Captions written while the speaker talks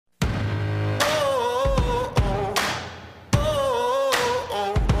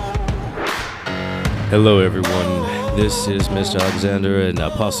Hello, everyone. This is Mr. Alexander and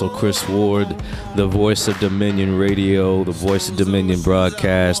Apostle Chris Ward, the voice of Dominion Radio, the voice of Dominion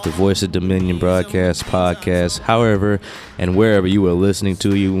Broadcast, the voice of Dominion Broadcast Podcast. However, and wherever you are listening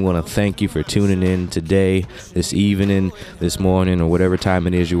to, we want to thank you for tuning in today, this evening, this morning, or whatever time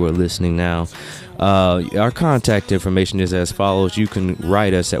it is you are listening now. Our contact information is as follows. You can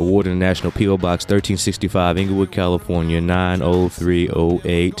write us at Ward International, P.O. Box 1365, Inglewood, California,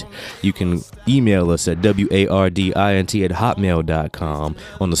 90308. You can email us at wardint@hotmail.com.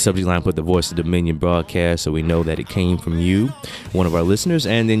 On the subject line, put the voice of Dominion Broadcast so we know that it came from you, one of our listeners.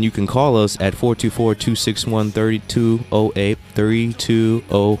 And then you can call us at 424-261-3208,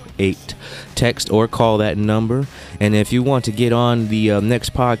 3208. Text or call that number. And if you want to get on the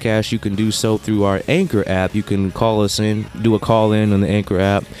next podcast, you can do so through our Anchor app. You can call us in, do a call in on the Anchor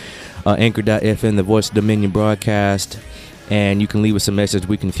app, anchor.fm, the voice of Dominion Broadcast. And you can leave us a message.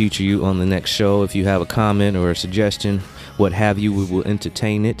 We can feature you on the next show. If you have a comment or a suggestion, what have you, we will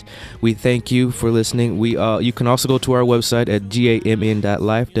entertain it. We thank you for listening. You can also go to our website at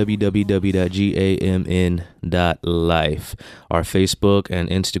gamn.life, www.gamn.life. Our Facebook and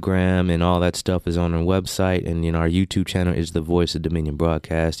Instagram and all that stuff is on our website, and our YouTube channel is the Voice of Dominion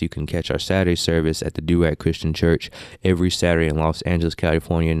Broadcast. You can catch our Saturday service at the Durag Christian Church every Saturday in Los Angeles,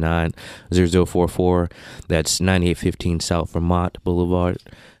 California, 90044. That's 9815 South Vermont Boulevard,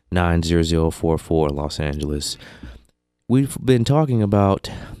 90044, Los Angeles. We've been talking about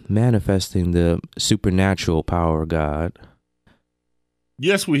manifesting the supernatural power of God.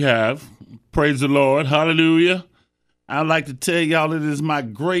 Yes, we have. Praise the Lord. Hallelujah. I'd like to tell y'all it is my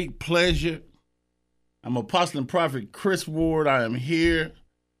great pleasure. I'm Apostle and Prophet Chris Ward. I am here.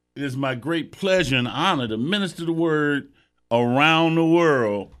 It is my great pleasure and honor to minister the word around the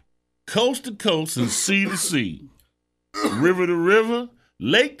world, coast to coast and sea to sea, river to river,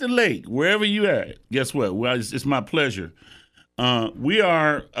 lake to lake, wherever you at. Guess what? Well, it's my pleasure. We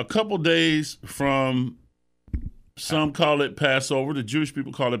are a couple days from, some call it Passover. The Jewish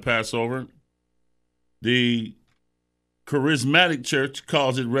people call it Passover. The charismatic church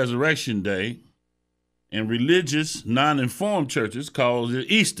calls it Resurrection Day. And religious, non-informed churches calls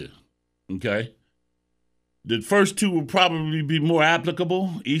it Easter. Okay? The first two will probably be more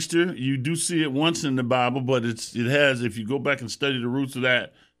applicable. Easter, you do see it once in the Bible, but it has, if you go back and study the roots of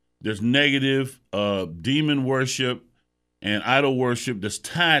that, there's negative demon worship and idol worship that's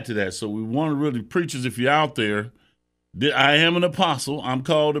tied to that. So we want to really, preachers, if you're out there, I am an apostle. I'm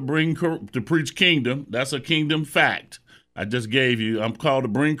called to preach kingdom. That's a kingdom fact I just gave you. I'm called to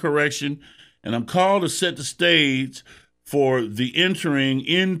bring correction, and I'm called to set the stage for the entering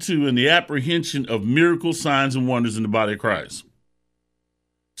into and the apprehension of miracles, signs, and wonders in the body of Christ.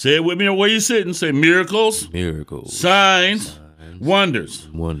 Say it with me where you're sitting. Say miracles, signs, wonders.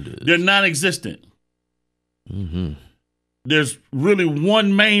 They're non-existent. Mm-hmm. There's really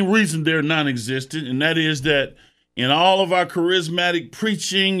one main reason they're non-existent, and that is that in all of our charismatic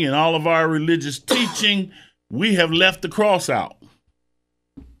preaching and all of our religious teaching, we have left the cross out.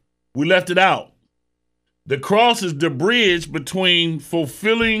 We left it out. The cross is the bridge between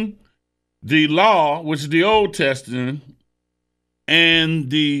fulfilling the law, which is the Old Testament, and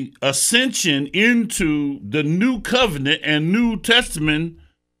the ascension into the new covenant and New Testament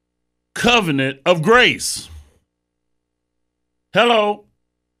covenant of grace. Hello.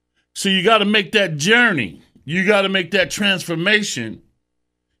 So you got to make that journey. You got to make that transformation.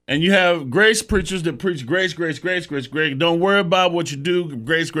 And you have grace preachers that preach grace, grace, grace, grace, grace. Don't worry about what you do.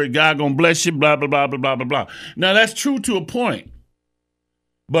 Grace, grace, God gonna bless you, blah, blah, blah, blah, blah, blah, blah. Now, that's true to a point.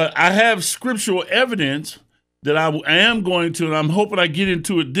 But I have scriptural evidence that I am going to, and I'm hoping I get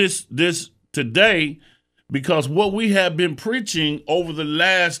into it this today, because what we have been preaching over the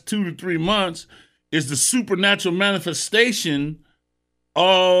last 2 to 3 months is the supernatural manifestation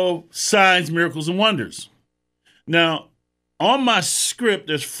of signs, miracles, and wonders. Now, on my script,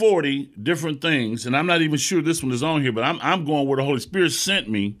 there's 40 different things, and I'm not even sure this one is on here, but I'm going where the Holy Spirit sent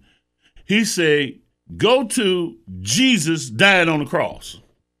me. He said, go to Jesus dying on the cross.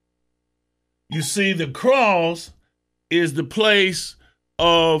 You see, the cross is the place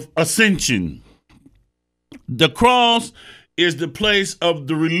of ascension. The cross is the place of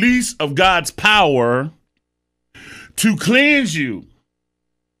the release of God's power to cleanse you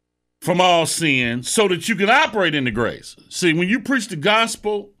from all sin so that you can operate in the grace. See, when you preach the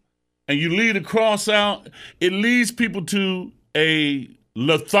gospel and you leave the cross out, it leads people to a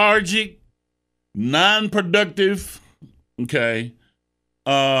lethargic, non-productive,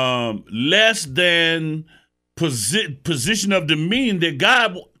 less than position of dominion that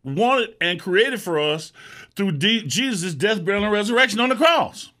God wanted and created for us through Jesus' death, burial, and resurrection on the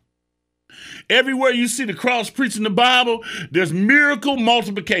cross. Everywhere you see the cross preached in the Bible, there's miracle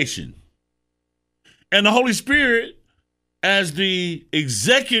multiplication. And the Holy Spirit, as the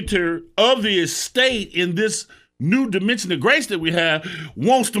executor of the estate in this new dimension of grace that we have,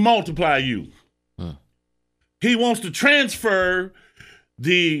 wants to multiply you. He wants to transfer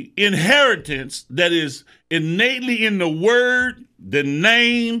the inheritance that is innately in the word, the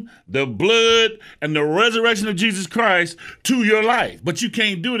name, the blood, and the resurrection of Jesus Christ to your life. But you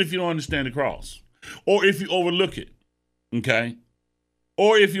can't do it if you don't understand the cross or if you overlook it, okay?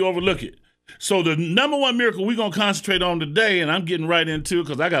 Or if you overlook it. So the number one miracle we're going to concentrate on today, and I'm getting right into it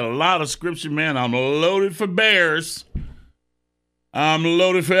because I got a lot of scripture, man. I'm loaded for bears. I'm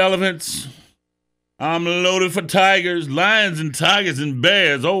loaded for elephants. I'm loaded for tigers, lions and tigers and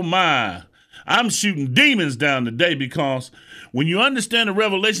bears. Oh, my. I'm shooting demons down today because when you understand the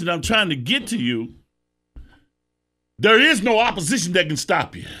revelation that I'm trying to get to you, there is no opposition that can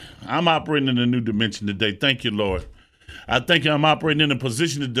stop you. I'm operating in a new dimension today. Thank you, Lord. I think I'm operating in a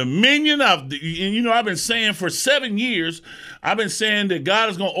position of dominion. I've been saying for 7 years, I've been saying that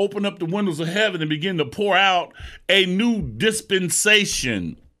God is going to open up the windows of heaven and begin to pour out a new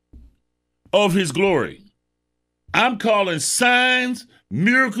dispensation of his glory. I'm calling signs,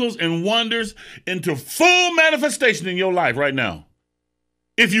 miracles, and wonders into full manifestation in your life right now.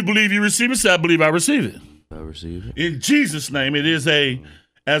 If you believe you receive it, say, I believe I receive it. I receive it. In Jesus' name, it is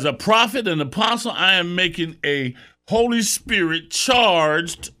as a prophet and apostle, I am making a Holy Spirit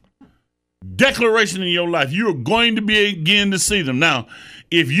charged declaration in your life. You are going to begin to see them. Now,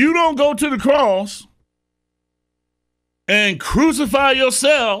 if you don't go to the cross and crucify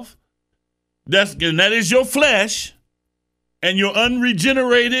yourself, that is your flesh and your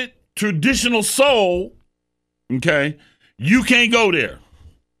unregenerated traditional soul, okay, you can't go there.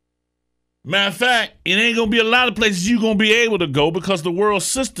 Matter of fact, it ain't going to be a lot of places you're going to be able to go because the world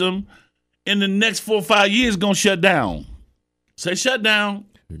system in the next 4 or 5 years is going to shut down. Say shut down.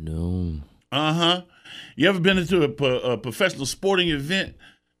 No. Uh-huh. You ever been into a professional sporting event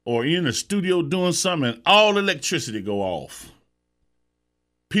or you're in a studio doing something and all electricity go off?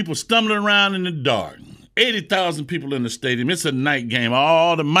 People stumbling around in the dark. 80,000 people in the stadium. It's a night game.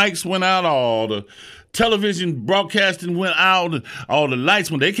 All the mics went out. All the television broadcasting went out. All the lights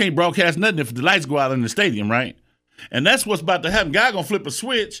went. They can't broadcast nothing if the lights go out in the stadium, right? And that's what's about to happen. God gonna flip a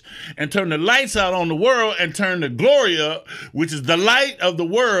switch and turn the lights out on the world and turn the glory up, which is the light of the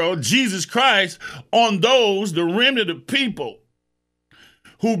world, Jesus Christ, on those, the remnant of people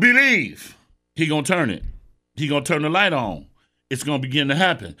who believe. He gonna turn it. He gonna turn the light on. It's going to begin to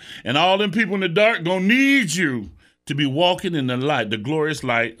happen. And all them people in the dark going to need you to be walking in the light, the glorious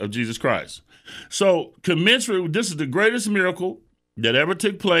light of Jesus Christ. So commensurate, this is the greatest miracle that ever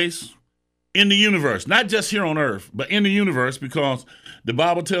took place in the universe, not just here on earth, but in the universe, because the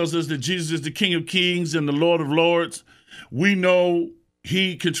Bible tells us that Jesus is the King of Kings and the Lord of Lords. We know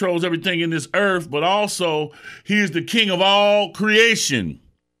he controls everything in this earth, but also he is the King of all creation.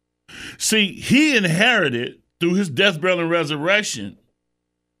 See, he inherited through his death, burial, and resurrection,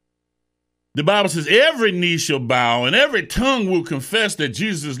 the Bible says every knee shall bow and every tongue will confess that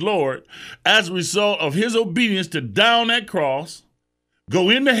Jesus is Lord as a result of his obedience to die on that cross,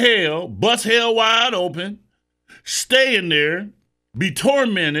 go into hell, bust hell wide open, stay in there, be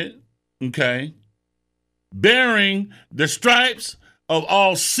tormented, okay, bearing the stripes of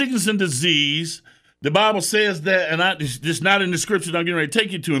all sickness and disease. The Bible says that, and it's not in the scripture that I'm getting ready to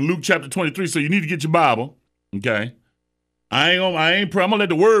take you to in Luke chapter 23, so you need to get your Bible. Okay, I'm gonna let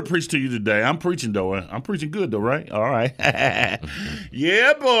the word preach to you today. I'm preaching though. I'm preaching good though, right? All right.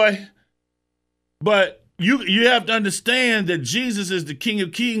 Yeah, boy. But you have to understand that Jesus is the King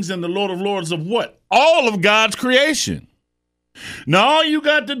of Kings and the Lord of Lords of what? All of God's creation. Now, all you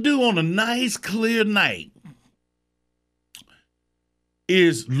got to do on a nice, clear night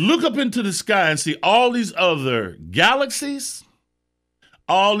is look up into the sky and see all these other galaxies,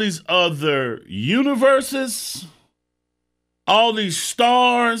 all these other universes, all these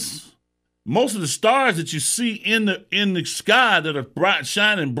stars. Most of the stars that you see in the sky that are bright,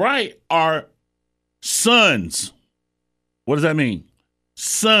 shining bright are suns. What does that mean?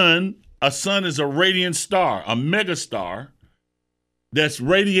 A sun is a radiant star, a megastar that's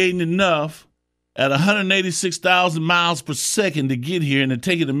radiating enough at 186,000 miles per second to get here, and it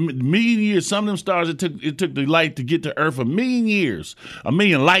take it a million years. Some of them stars, it took the light to get to Earth a million years, a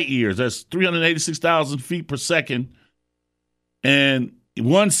million light years. That's 386,000 feet per second, and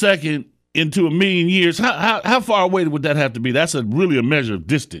 1 second into a million years. How far away would that have to be? That's really a measure of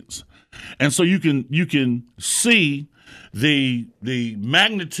distance, and so you can see the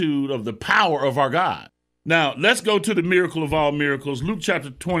magnitude of the power of our God. Now, let's go to the miracle of all miracles, Luke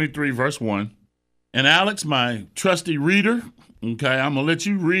chapter 23, verse 1. And Alex, my trusty reader, okay, I'm going to let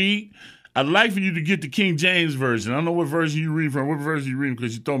you read. I'd like for you to get the King James version. I don't know what version you read from. What version you read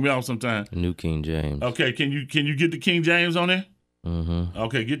because you throw me off sometimes. New King James. Okay, can you get the King James on there? Mm-hmm.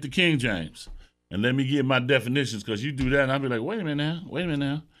 Okay, get the King James. And let me give my definitions because you do that and I'll be like, wait a minute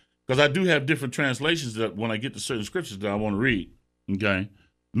now. Because I do have different translations that when I get to certain scriptures that I want to read. Okay.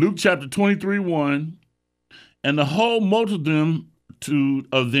 Luke chapter 23, 1. And the whole multitude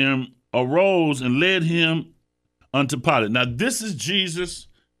of them arose and led him unto Pilate. Now this is Jesus.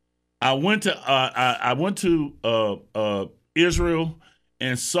 I went to Israel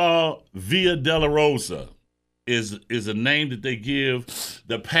and saw Via Dolorosa is a name that they give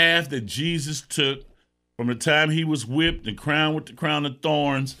the path that Jesus took from the time he was whipped and crowned with the crown of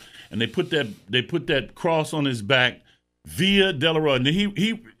thorns, and they put that cross on his back. Via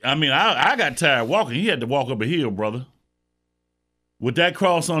Dolorosa. And I got tired walking. He had to walk up a hill, brother, with that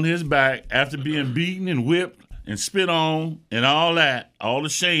cross on his back after being beaten and whipped and spit on and all that, all the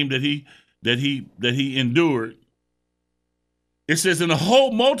shame that he endured. It says, and the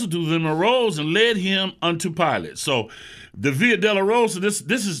whole multitude of them arose and led him unto Pilate. So the Via Dolorosa, this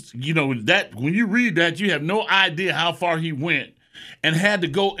is, that when you read that, you have no idea how far he went and had to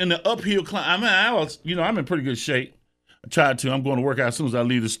go in the uphill climb. I'm in pretty good shape. I tried to. I'm going to work out as soon as I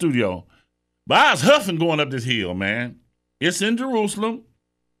leave the studio. But I was huffing going up this hill, man. It's in Jerusalem.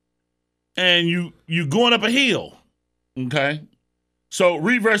 And you going up a hill. Okay? So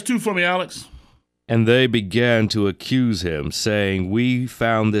read verse 2 for me, Alex. And they began to accuse him, saying, we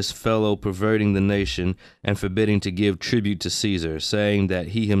found this fellow perverting the nation and forbidding to give tribute to Caesar, saying that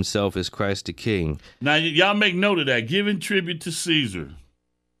he himself is Christ the King. Now, y'all make note of that, giving tribute to Caesar.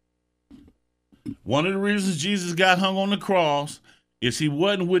 One of the reasons Jesus got hung on the cross is he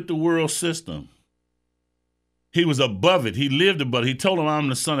wasn't with the world system. He was above it. He lived above it. He told him, I'm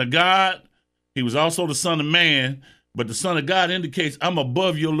the Son of God. He was also the Son of Man, but the Son of God indicates I'm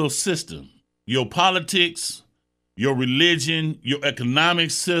above your little system, your politics, your religion, your economic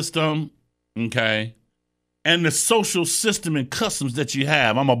system, okay, and the social system and customs that you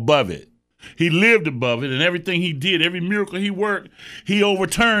have. I'm above it. He lived above it, and everything he did, every miracle he worked, he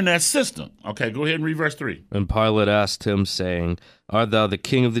overturned that system. Okay, go ahead and read verse 3. And Pilate asked him, saying, art thou the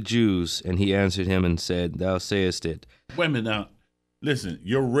King of the Jews? And he answered him and said, thou sayest it. Wait a minute now. Listen,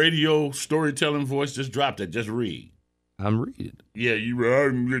 your radio storytelling voice, just drop that. Just read. I'm reading. Yeah,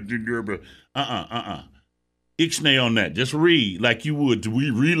 Ixnay on that. Just read like you would.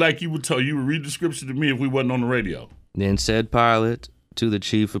 We read like you would tell you would read the scripture to me if we wasn't on the radio. Then said Pilate to the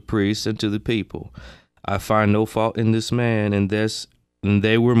chief of priests and to the people, I find no fault in this man, and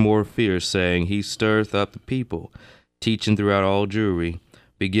they were more fierce, saying, he stirreth up the people, teaching throughout all Jewry,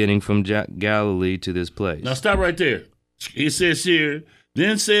 beginning from Galilee to this place. Now stop right there. It says here,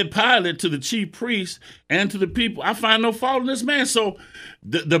 then said Pilate to the chief priests and to the people, I find no fault in this man. So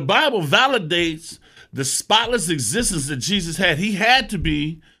the Bible validates the spotless existence that Jesus had. He had to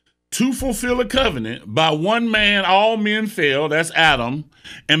be to fulfill a covenant. By one man, all men fell. That's Adam.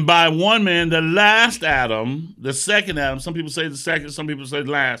 And by one man, the last Adam, the second Adam, some people say the second, some people say the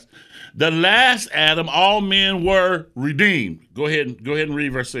last. The last Adam, all men were redeemed. Go ahead and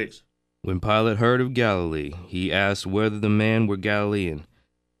read verse 6. When Pilate heard of Galilee, he asked whether the man were Galilean.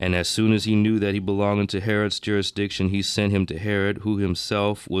 And as soon as he knew that he belonged to Herod's jurisdiction, he sent him to Herod, who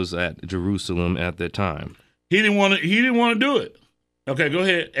himself was at Jerusalem at that time. He didn't want to do it. Okay, go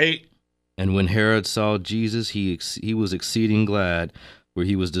ahead. 8. And when Herod saw Jesus, he was exceeding glad, for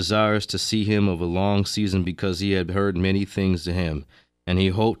he was desirous to see him of a long season, because he had heard many things to him, and he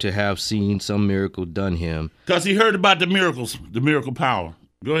hoped to have seen some miracle done him. Because he heard about the miracles, the miracle power.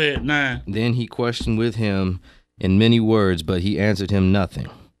 Go ahead, 9. Then he questioned with him in many words, but he answered him nothing.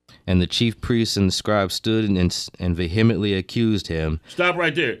 And the chief priests and the scribes stood and vehemently accused him. Stop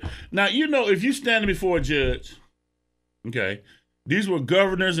right there. Now, if you're standing before a judge, okay, these were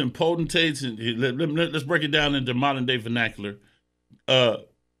governors and potentates, and let's break it down into modern day vernacular.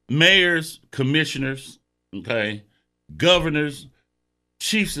 Mayors, commissioners, okay, governors,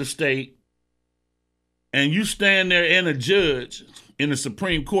 chiefs of state, and you stand there and a judge in the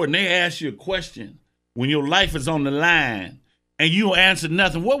Supreme Court, and they ask you a question when your life is on the line, and you don't answer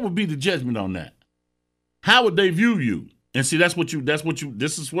nothing. What would be the judgment on that? How would they view you? And see, this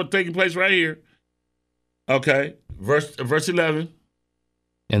is what's taking place right here. Okay, verse 11.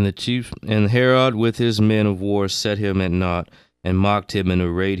 And Herod with his men of war set him at naught, and mocked him, and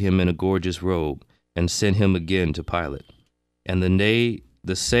arrayed him in a gorgeous robe, and sent him again to Pilate. And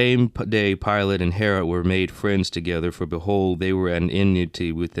the same day Pilate and Herod were made friends together, for behold, they were at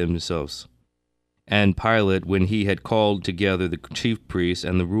enmity with themselves. And Pilate, when he had called together the chief priests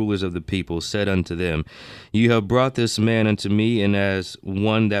and the rulers of the people, said unto them, You have brought this man unto me, and as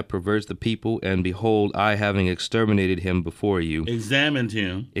one that perverts the people, and behold, I, having exterminated him before you, examined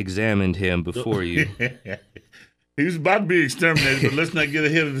him before you. He was about to be exterminated, but let's not get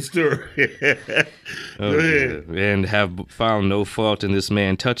ahead of the story. Go ahead. And have found no fault in this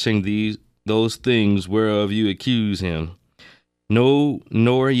man touching those things whereof you accuse him. No,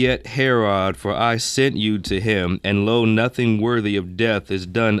 nor yet Herod, for I sent you to him, and lo, nothing worthy of death is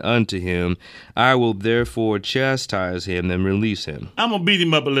done unto him. I will therefore chastise him and release him. I'm going to beat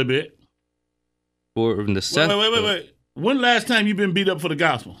him up a little bit. For necessity. Wait. When last time you been beat up for the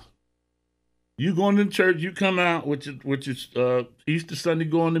gospel? You going to church, you come out with your Easter Sunday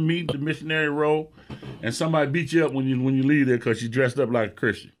going to meet the missionary role, and somebody beat you up when you leave there because you dressed up like a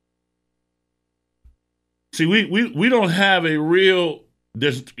Christian. See, we don't have a real,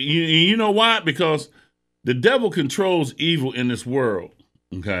 you know why? Because the devil controls evil in this world,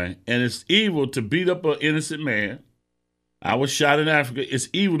 okay? And it's evil to beat up an innocent man. I was shot in Africa. It's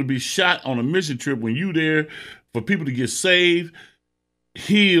evil to be shot on a mission trip when you there for people to get saved,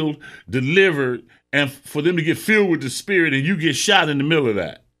 healed, delivered, and for them to get filled with the Spirit, and you get shot in the middle of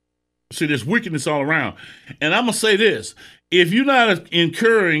that. See, there's wickedness all around. And I'm going to say this. If you're not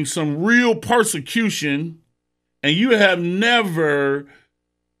incurring some real persecution and you have never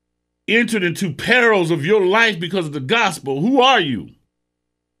entered into perils of your life because of the gospel, who are you?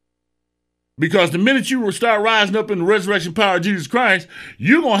 Because the minute you start rising up in the resurrection power of Jesus Christ,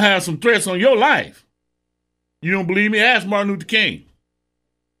 you're going to have some threats on your life. You don't believe me? Ask Martin Luther King.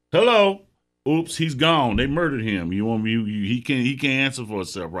 Hello. Oops, he's gone. They murdered him. He can't answer for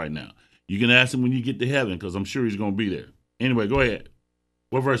himself right now. You can ask him when you get to heaven, because I'm sure he's going to be there. Anyway, go ahead.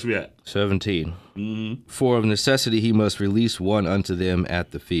 What verse we at? 17. Mm-hmm. For of necessity he must release one unto them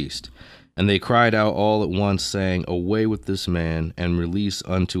at the feast. And they cried out all at once, saying, Away with this man, and release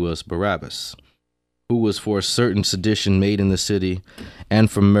unto us Barabbas, who was for a certain sedition made in the city, and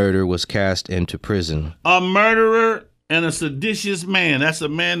for murder was cast into prison. A murderer and a seditious man. That's a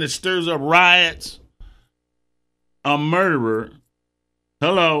man that stirs up riots. A murderer.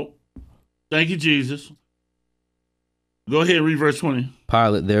 Hello. Thank you, Jesus. Go ahead and read verse 20.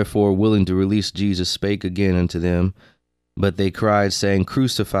 Pilate, therefore, willing to release Jesus, spake again unto them. But they cried, saying,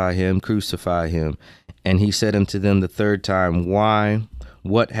 Crucify him, crucify him. And he said unto them the third time, Why?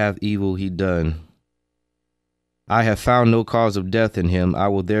 What hath evil he done? I have found no cause of death in him. I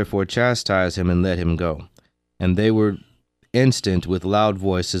will therefore chastise him and let him go. And they were instant with loud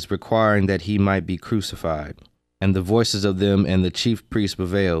voices, requiring that he might be crucified. And the voices of them and the chief priests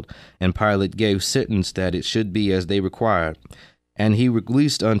prevailed. And Pilate gave sentence that it should be as they required. And he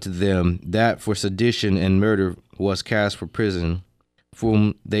released unto them that for sedition and murder was cast for prison,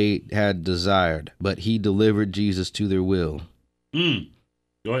 whom they had desired. But he delivered Jesus to their will.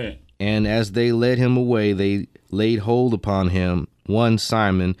 Go ahead. And as they led him away, they laid hold upon him, one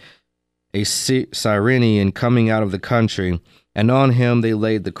Simon, a Cyrenian, coming out of the country, and on him they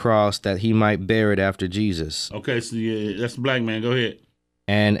laid the cross, that he might bear it after Jesus. Okay, so yeah, that's the black man. Go ahead.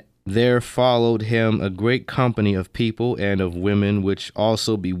 And there followed him a great company of people and of women, which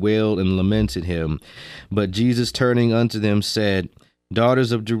also bewailed and lamented him. But Jesus, turning unto them, said,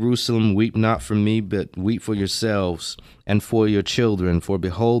 Daughters of Jerusalem, weep not for me, but weep for yourselves and for your children. For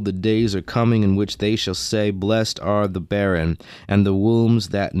behold, the days are coming in which they shall say, Blessed are the barren, and the wombs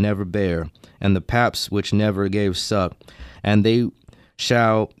that never bare, and the paps which never gave suck. And they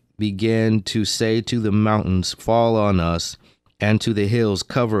shall begin to say to the mountains, Fall on us, and to the hills,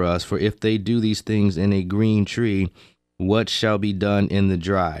 Cover us. For if they do these things in a green tree, what shall be done in the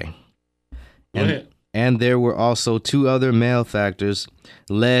dry? And there were also two other malefactors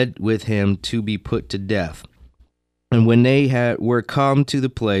led with him to be put to death. And when they were come to the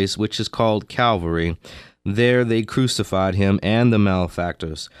place which is called Calvary, there they crucified him and the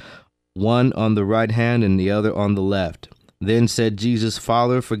malefactors, one on the right hand and the other on the left. Then said Jesus,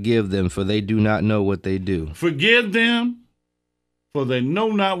 Father, forgive them, for they do not know what they do. Forgive them, for they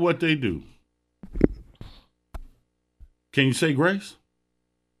know not what they do. Can you say grace?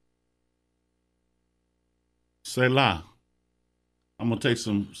 Selah. I'm going to take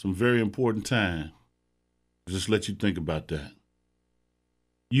some very important time. Just let you think about that.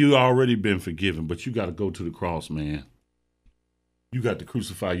 You already been forgiven, but you got to go to the cross, man. You got to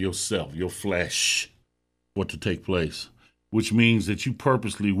crucify yourself, your flesh, for it to take place, which means that you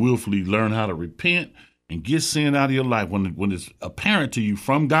purposely, willfully learn how to repent and get sin out of your life when it's apparent to you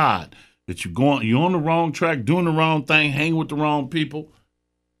from God that you're on the wrong track, doing the wrong thing, hanging with the wrong people,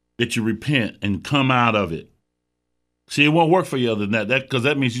 that you repent and come out of it. See, it won't work for you other than that because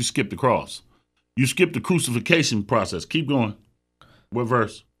that means you skip the cross. You skipped the crucifixion process. Keep going. What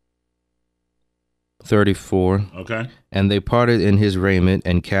verse? 34. Okay. And they parted in his raiment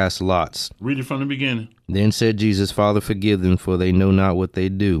and cast lots. Read it from the beginning. Then said Jesus, Father, forgive them, for they know not what they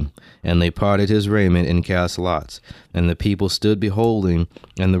do. And they parted his raiment and cast lots. And the people stood beholding,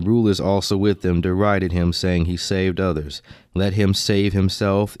 and the rulers also with them derided him, saying, He saved others. Let him save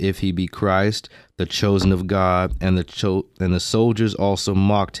himself, if he be Christ, the chosen of God. And the soldiers also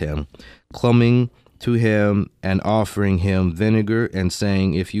mocked him, clumbing to him and offering him vinegar, and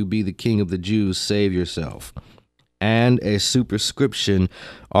saying, If you be the King of the Jews, save yourself. And a superscription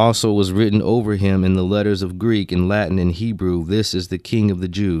also was written over him in the letters of Greek and Latin and Hebrew, This is the King of the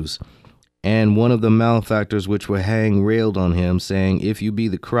Jews. And one of the malefactors which were hanged railed on him, saying, If you be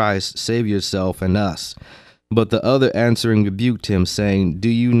the Christ, save yourself and us. But the other answering rebuked him, saying, Do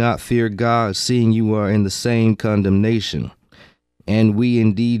you not fear God, seeing you are in the same condemnation? And we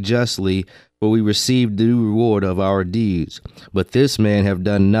indeed justly, for we received the due reward of our deeds. But this man have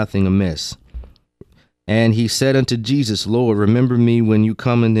done nothing amiss. And he said unto Jesus, Lord, remember me when you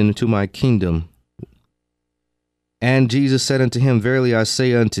come into my kingdom. And Jesus said unto him, Verily I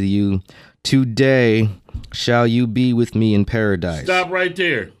say unto you, today shall you be with me in paradise. Stop right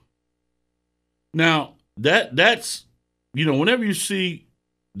there. Now, that's, whenever you see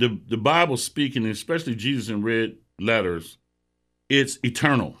the Bible speaking, especially Jesus in red letters, it's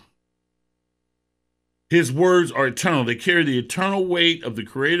eternal. His words are eternal. They carry the eternal weight of the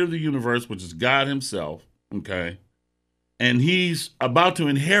creator of the universe, which is God himself, okay? And he's about to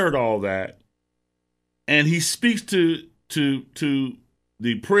inherit all that. And he speaks to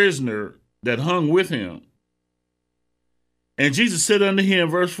the prisoner that hung with him. And Jesus said unto him,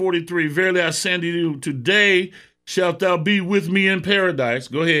 verse 43, Verily I say unto you, today shalt thou be with me in paradise.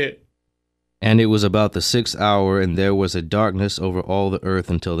 Go ahead. And it was about the 6th hour, and there was a darkness over all the earth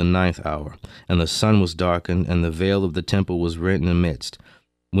until the 9th hour. And the sun was darkened, and the veil of the temple was rent in the midst.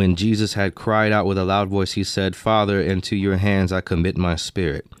 When Jesus had cried out with a loud voice, he said, Father, into your hands I commit my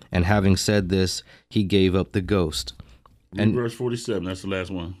spirit. And having said this, he gave up the ghost. And verse 47, that's the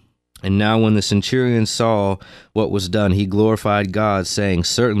last one. And now when the centurion saw what was done, he glorified God, saying,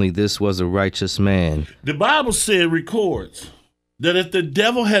 Certainly this was a righteous man. The Bible records that if the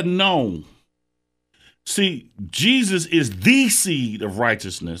devil had known, see, Jesus is the seed of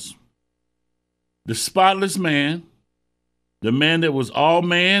righteousness, the spotless man, the man that was all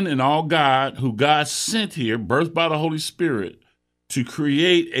man and all God, who God sent here, birthed by the Holy Spirit, to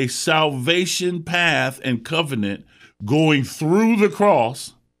create a salvation path and covenant going through the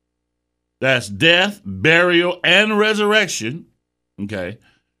cross. That's death, burial, and resurrection, okay,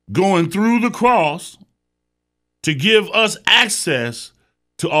 going through the cross to give us access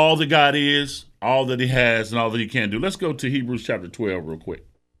to all that God is, all that he has, and all that he can do. Let's go to Hebrews chapter 12 real quick,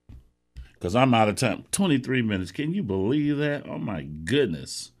 because I'm out of time. 23 minutes. Can you believe that? Oh, my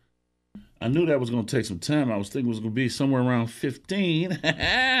goodness. I knew that was going to take some time. I was thinking it was going to be somewhere around 15.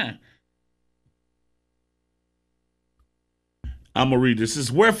 I'm going to read this. It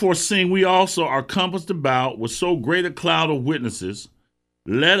says, Wherefore, seeing we also are compassed about with so great a cloud of witnesses,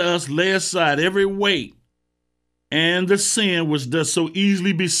 let us lay aside every weight and the sin which does so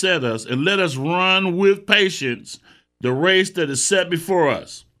easily beset us, and let us run with patience the race that is set before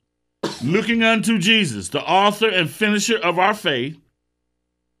us, looking unto Jesus, the author and finisher of our faith,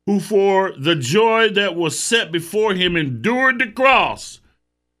 who for the joy that was set before him endured the cross,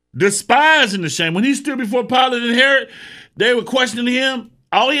 despising the shame. When he stood before Pilate and Herod, they were questioning him.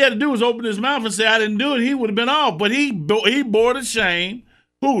 All he had to do was open his mouth and say, I didn't do it. He would have been off. But he bore the shame.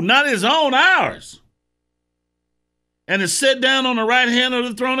 Who? Not his own, ours. And is set down on the right hand of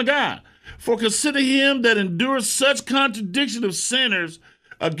the throne of God. For consider him that endures such contradiction of sinners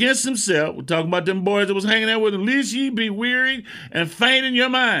against himself. We're talking about them boys that was hanging out with him. Lest ye be wearied and faint in your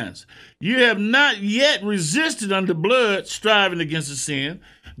minds. You have not yet resisted unto blood, striving against the sin.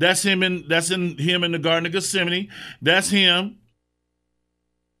 That's him in the Garden of Gethsemane. That's him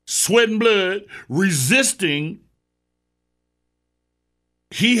sweating blood, resisting.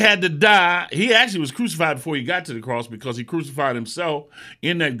 He had to die. He actually was crucified before he got to the cross, because he crucified himself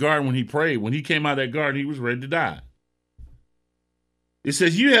in that garden when he prayed. When he came out of that garden, he was ready to die. It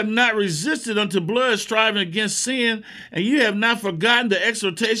says, you have not resisted unto blood, striving against sin, and you have not forgotten the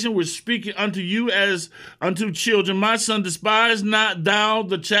exhortation which speaketh unto you as unto children. My son, despise not thou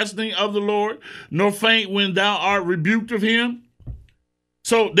the chastening of the Lord, nor faint when thou art rebuked of him.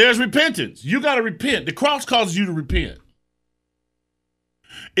 So there's repentance. You got to repent. The cross causes you to repent.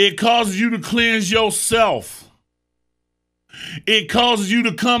 It causes you to cleanse yourself. It causes you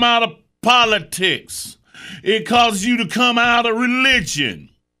to come out of politics. It causes you to come out of religion.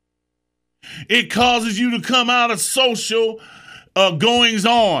 It causes you to come out of social goings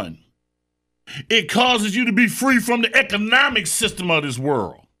on. It causes you to be free from the economic system of this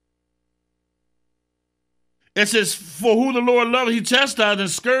world. It says, for who the Lord loveth, he chastised and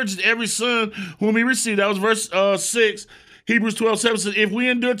scourged every son whom he received. That was verse 6. Hebrews 12:7 says, if we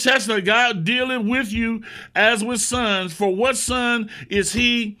endure chastisement, God dealeth with you as with sons. For what son is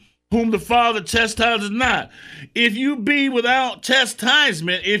he whom the Father chastises not? If you be without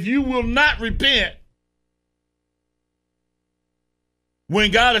chastisement, if you will not repent,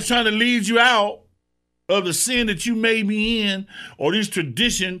 when God is trying to lead you out of the sin that you may be in, or these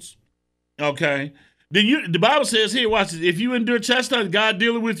traditions, okay, then the Bible says here, watch this, if you endure chastisement, God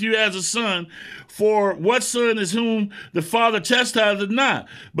dealeth with you as a son. For what son is whom the Father chastiseth not?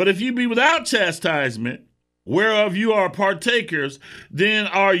 But if you be without chastisement, whereof you are partakers, then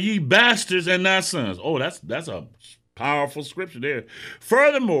are ye bastards and not sons. Oh, that's a powerful scripture there.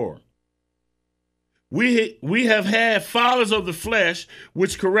 Furthermore, we have had fathers of the flesh,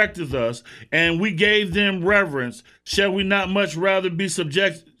 which correcteth us, and we gave them reverence. Shall we not much rather be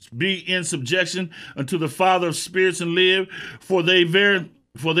in subjection unto the Father of spirits and live? For they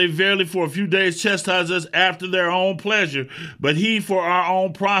verily for a few days chastise us after their own pleasure, but he for our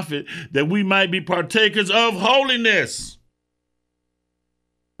own profit, that we might be partakers of holiness.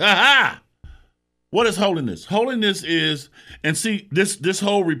 Aha! What is holiness? Holiness is, and see, this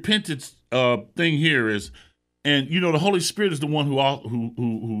whole repentance thing here is, and you know, the Holy Spirit is the one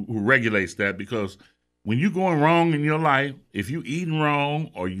who regulates that, because when you're going wrong in your life, if you eating wrong,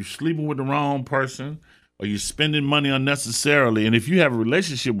 or you sleeping with the wrong person, or you're spending money unnecessarily, and if you have a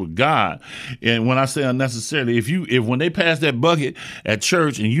relationship with God, and when I say unnecessarily, if when they pass that bucket at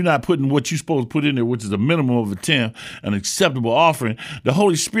church and you're not putting what you're supposed to put in there, which is a minimum of a tenth, an acceptable offering, the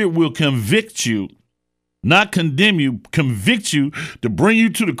Holy Spirit will convict you, not condemn you, convict you to bring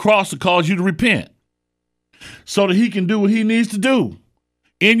you to the cross to cause you to repent, so that he can do what he needs to do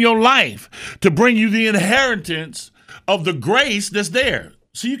in your life to bring you the inheritance of the grace that's there.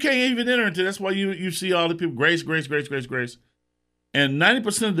 So you can't even enter into. That's why you see all the people, grace. And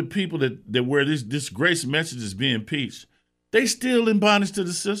 90% of the people that where this grace message is being preached, they still in bondage to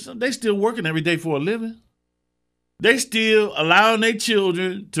the system. They still working every day for a living. They still allowing their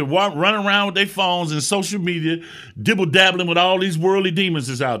children to run around with their phones and social media, dibble-dabbling with all these worldly demons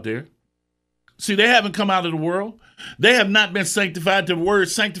that's out there. See, they haven't come out of the world. They have not been sanctified. The word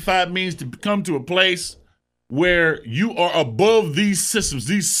sanctified means to come to a place where you are above these systems.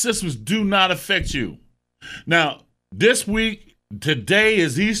 These systems do not affect you. Now, this week, today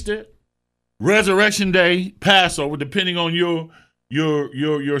is Easter, Resurrection Day, Passover, depending on your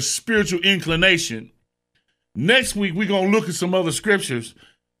spiritual inclination. Next week, we're going to look at some other scriptures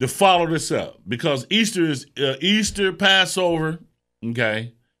to follow this up, because Easter is Easter, Passover,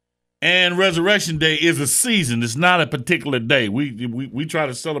 okay, and Resurrection Day is a season. It's not a particular day. We try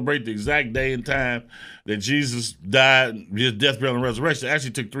to celebrate the exact day and time that Jesus died, his death, burial, and resurrection. It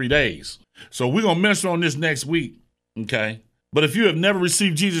actually took 3 days. So we're going to minister on this next week, okay? But if you have never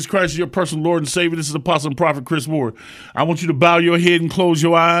received Jesus Christ as your personal Lord and Savior, this is Apostle and Prophet Chris Ward. I want you to bow your head and close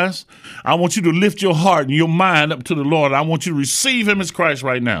your eyes. I want you to lift your heart and your mind up to the Lord. I want you to receive him as Christ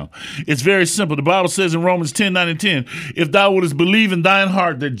right now. It's very simple. The Bible says in Romans 10:9-10, if thou wouldest believe in thine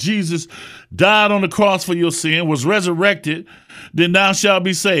heart that Jesus died on the cross for your sin, was resurrected, then thou shalt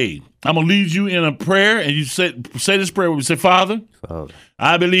be saved. I'm going to lead you in a prayer, and you say this prayer where we say, Father,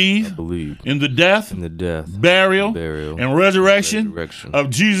 I believe in the death, burial, and resurrection of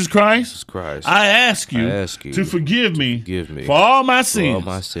Jesus Christ. I ask you to forgive me for all my sins.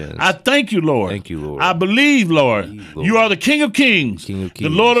 I thank you, Lord. I believe, Lord, you are the King of Kings, the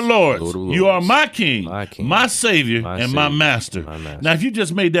Lord of Lords. You are my King, my Savior, and my Master. Now, if you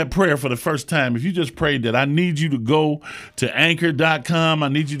just made that prayer for the first time, if you just prayed that, I need you to go to anchor.com. I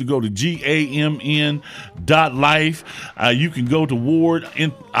need you to go to GAMN.life. You can go to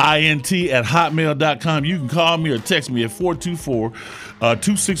wardint@hotmail.com. You can call me or text me at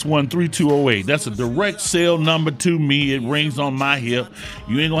 424-261-3208. That's a direct cell number to me. It rings on my hip.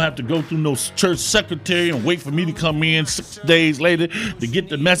 You ain't gonna have to go through no church secretary and wait for me to come in 6 days later to get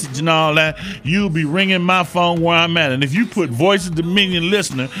the message and all that. You'll be ringing my phone where I'm at. And if you put Voice of Dominion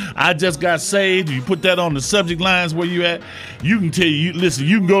listener, I just got saved, you put that on the subject lines where you at, you can tell you, listen,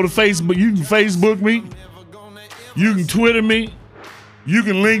 you can go to Facebook, you can Facebook me, you can Twitter me, you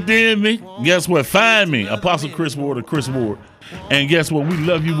can LinkedIn me. Guess what? Find me, Apostle Chris Ward or Chris Ward. And guess what? We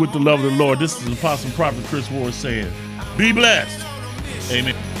love you with the love of the Lord. This is Apostle and Prophet Chris Ward saying, be blessed.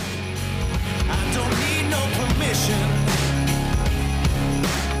 Amen. I don't need no permission.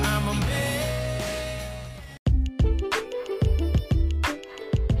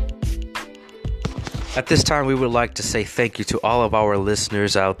 At this time, we would like to say thank you to all of our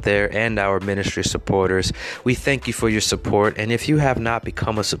listeners out there and our ministry supporters. We thank you for your support, and if you have not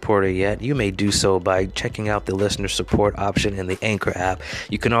become a supporter yet, you may do so by checking out the listener support option in the Anchor app.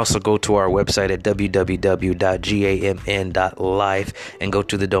 You can also go to our website at www.gamn.life and go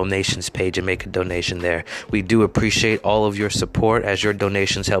to the donations page and make a donation there. We do appreciate all of your support, as your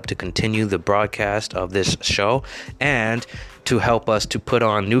donations help to continue the broadcast of this show and to help us to put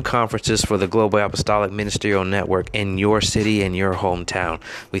on new conferences for the Global Apostolic Ministerial Network in your city and your hometown.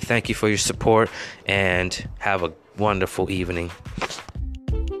 We thank you for your support and have a wonderful evening.